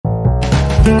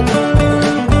Hello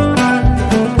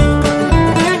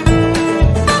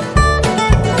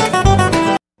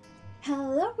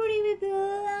pretty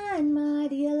people and my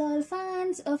dear loyal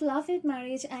fans of Love It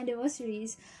Marriage and Divorce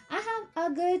series. I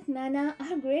have a great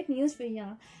news for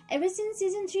you. Ever since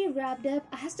season 3 wrapped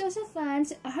up, thousands of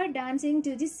fans are dancing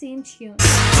to the same tune.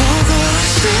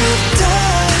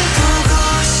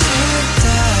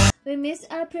 We missed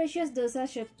our precious Dosa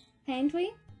ship, ain't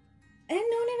we? And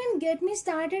don't even get me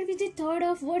started with the thought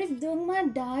of what if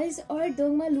Dongma dies or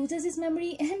Dongma loses his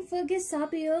memory and forgets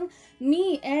Sapyeong.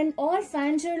 Me and all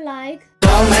fans are like,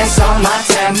 don't mess up my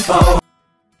tempo.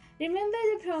 Remember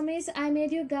the promise I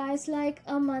made you guys like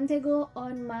a month ago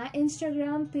on my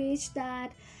Instagram page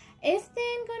that if they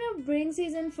ain't gonna bring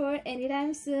season 4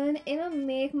 anytime soon, I'ma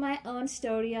make my own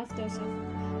story of Dosa.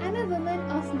 I'm a woman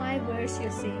of my words,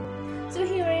 you see. So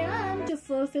here I am to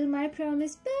fulfill my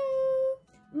promise. Boo!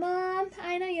 Mom,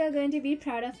 I know you're going to be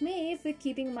proud of me for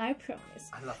keeping my promise.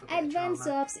 Advance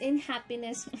ups in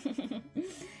happiness.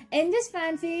 In this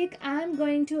fanfic, I'm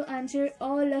going to answer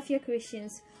all of your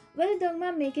questions. Will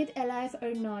Dongma make it alive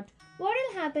or not? What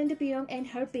will happen to Pyong and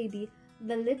her baby?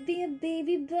 Will it be a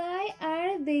baby boy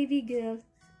or a baby girl?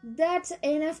 That's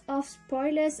enough of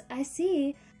spoilers, I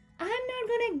see. I'm not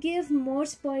gonna give more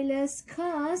spoilers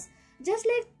cause just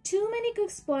like too many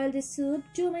cooks spoil the soup,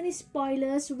 too many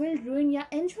spoilers will ruin your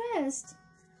interest.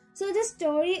 So the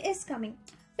story is coming.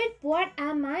 But what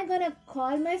am I gonna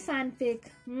call my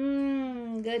fanfic?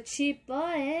 Good cheap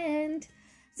point.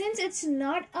 Since it's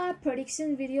not a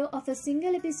prediction video of a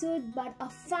single episode but a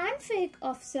fanfic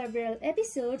of several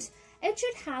episodes, it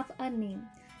should have a name.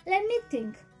 Let me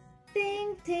think.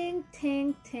 Think.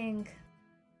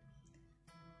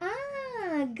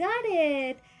 Got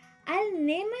it. I'll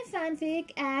name my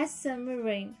fanfic as Summer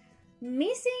Rain.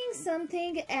 Me saying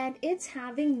something and it's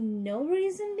having no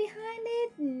reason behind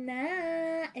it?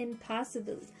 Nah,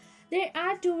 impossible. There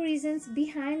are two reasons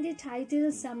behind the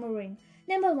title Summer Rain.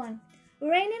 Number 1,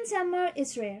 rain in summer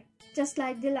is rare. Just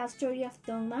like the love story of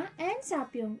Dongma and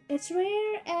Sapyeong, it's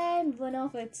rare and one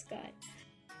of its kind.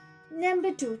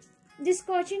 Number 2, the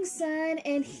scorching sun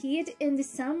and heat in the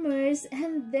summers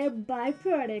and their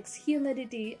byproducts,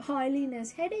 humidity,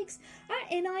 oiliness, headaches, are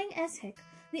annoying as heck.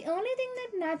 The only thing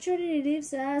that naturally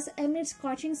relieves us amid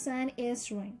scorching sun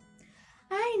is rain.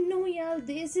 I know y'all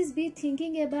this is be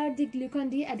thinking about the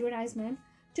Glucon-D advertisement.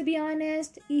 To be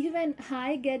honest, even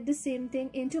I get the same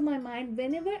thing into my mind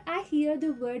whenever I hear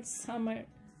the word summer.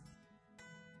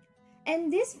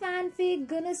 And this fanfic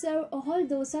gonna serve all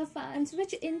Dosa fans,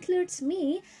 which includes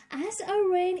me, as a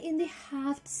rain in the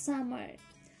half summer.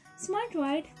 Smart,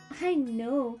 right? I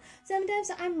know.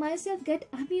 Sometimes I myself get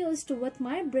amused with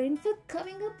my brain for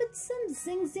coming up with some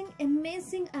zing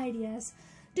amazing ideas.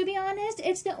 To be honest,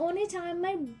 it's the only time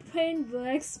my brain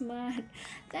works smart.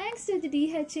 Thanks to the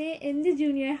DHA in the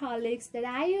junior horlicks that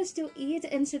I used to eat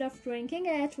instead of drinking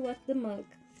it with the milk.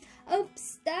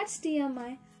 Oops, that's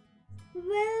TMI.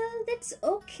 Well, that's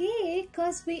okay,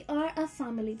 cause we are a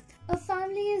family. A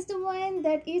family is the one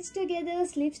that eats together,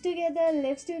 sleeps together,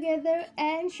 lives together,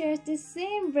 and shares the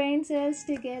same brain cells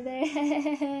together.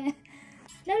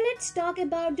 Now let's talk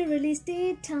about the release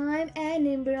date, time, and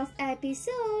number of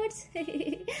episodes.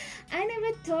 I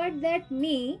never thought that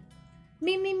me,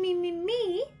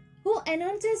 who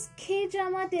announces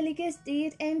K-drama telecast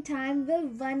date and time, will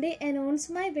one day announce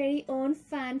my very own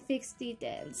fanfics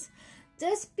details.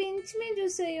 Just pinch me,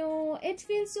 Jusayo. It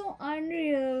feels so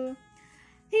unreal.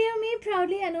 Hear me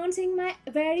proudly announcing my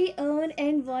very own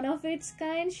and one of its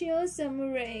kind show,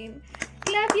 Summer Rain.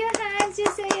 Clap your hands,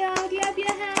 Jusayo. Clap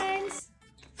your hands.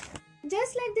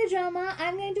 Just like the drama,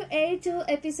 I'm going to air 2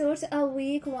 episodes a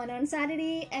week, one on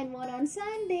Saturday and one on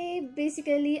Sunday.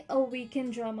 Basically, a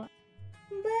weekend drama.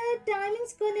 But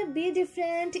timing's gonna be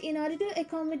different in order to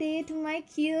accommodate my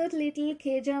cute little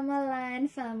K-drama land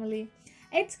family.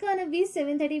 It's gonna be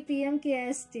 7:30 p.m.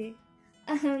 KST.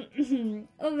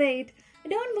 Oh wait,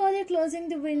 don't bother closing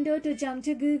the window to jump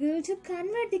to Google to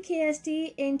convert the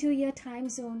KST into your time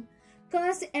zone.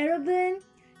 Cause Arabian,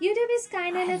 YouTube is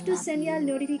kind enough to send you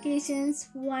notifications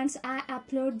once I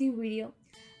upload the video.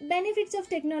 Benefits of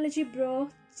technology, bro,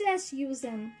 just use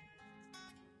them.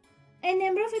 A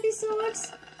number of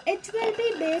episodes, it will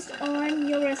be based on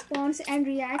your response and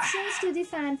reactions to the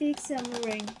fanfic Summer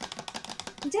Rain.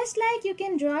 Just like you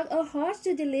can drag a horse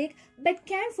to the lake but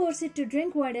can't force it to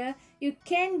drink water, you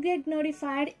can get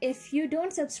notified if you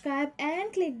don't subscribe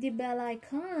and click the bell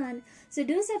icon. So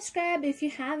do subscribe if you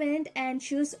haven't and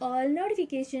choose all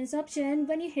notifications option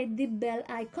when you hit the bell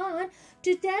icon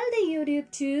to tell the YouTube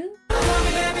to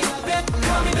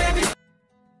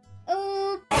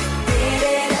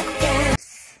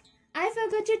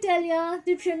forgot to tell ya,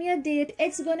 the premiere date,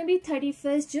 it's gonna be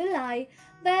 31st July.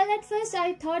 Well, at first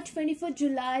I thought 24th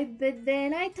July, but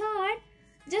then I thought,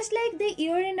 just like the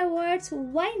year-end awards,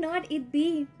 why not it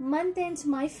be month ends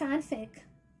my fanfic?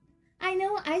 I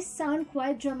know I sound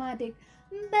quite dramatic,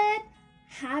 but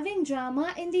having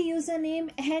drama in the username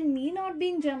and me not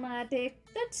being dramatic,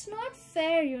 that's not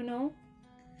fair, you know.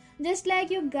 Just like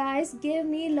you guys gave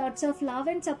me lots of love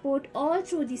and support all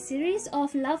through the series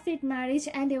of Love, Fit, Marriage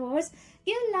and Divorce,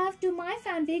 give love to my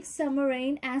fanfic Summer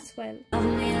Rain as well. Love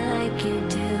me like you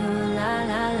do, la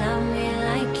la, love me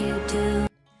like you do.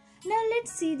 Now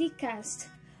let's see the cast.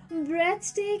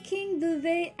 Breathtaking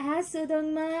Dubey as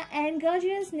Sodongma and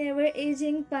gorgeous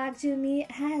never-aging Park Joo-mi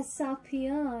as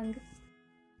Seok-young.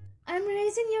 I'm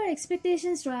raising your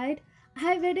expectations, right?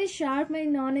 I better sharp my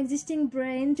non-existing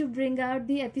brain to bring out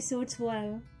the episodes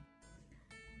well.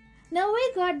 Now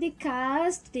we got the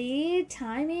cast, date,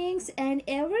 timings and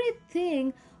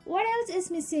everything. What else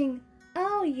is missing?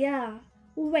 Oh yeah,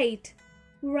 wait.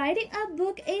 Writing a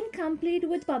book incomplete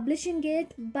with publishing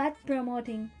it but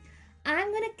promoting.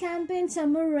 I'm gonna campaign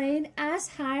Summer Rain as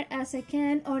hard as I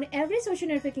can on every social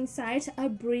networking site I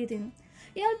breathe in.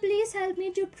 Y'all please help me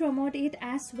to promote it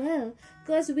as well,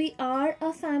 cause we are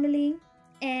a family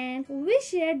and we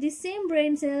share the same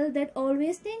brain cell that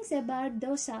always thinks about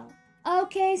dosa.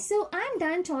 Okay, so I'm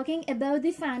done talking about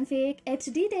the fanfic, its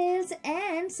details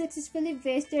and successfully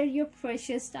wasted your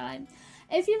precious time.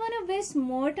 If you wanna waste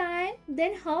more time,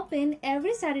 then hop in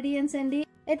every Saturday and Sunday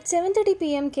at 7:30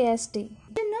 PM KST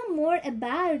to know more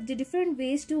about the different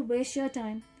ways to waste your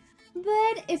time.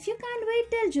 But if you can't wait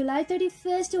till July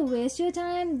 31st to waste your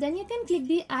time, then you can click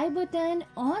the I button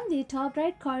on the top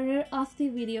right corner of the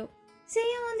video. See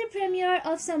you on the premiere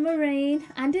of Summer Rain.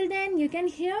 Until then, you can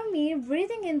hear me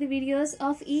breathing in the videos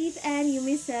of Eve and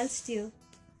Yumi cells too.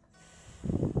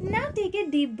 Now take a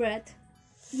deep breath.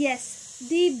 Yes,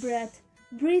 deep breath.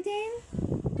 Breathe in,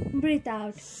 breathe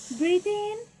out. Breathe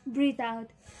in, breathe out.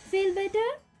 Feel better?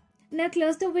 Now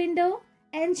close the window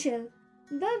and chill.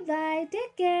 Bye-bye.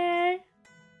 Take care.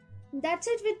 That's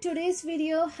it with today's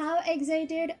video. How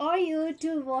excited are you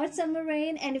to watch Summer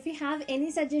Rain? And if you have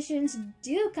any suggestions,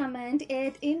 do comment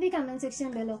it in the comment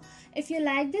section below. If you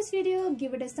like this video,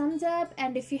 give it a thumbs up.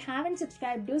 And if you haven't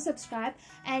subscribed, do subscribe.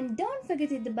 And don't forget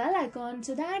to hit the bell icon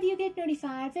so that you get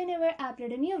notified whenever I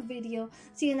upload a new video.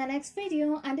 See you in the next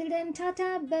video. Until then,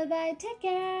 tata, bye-bye. Take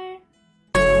care.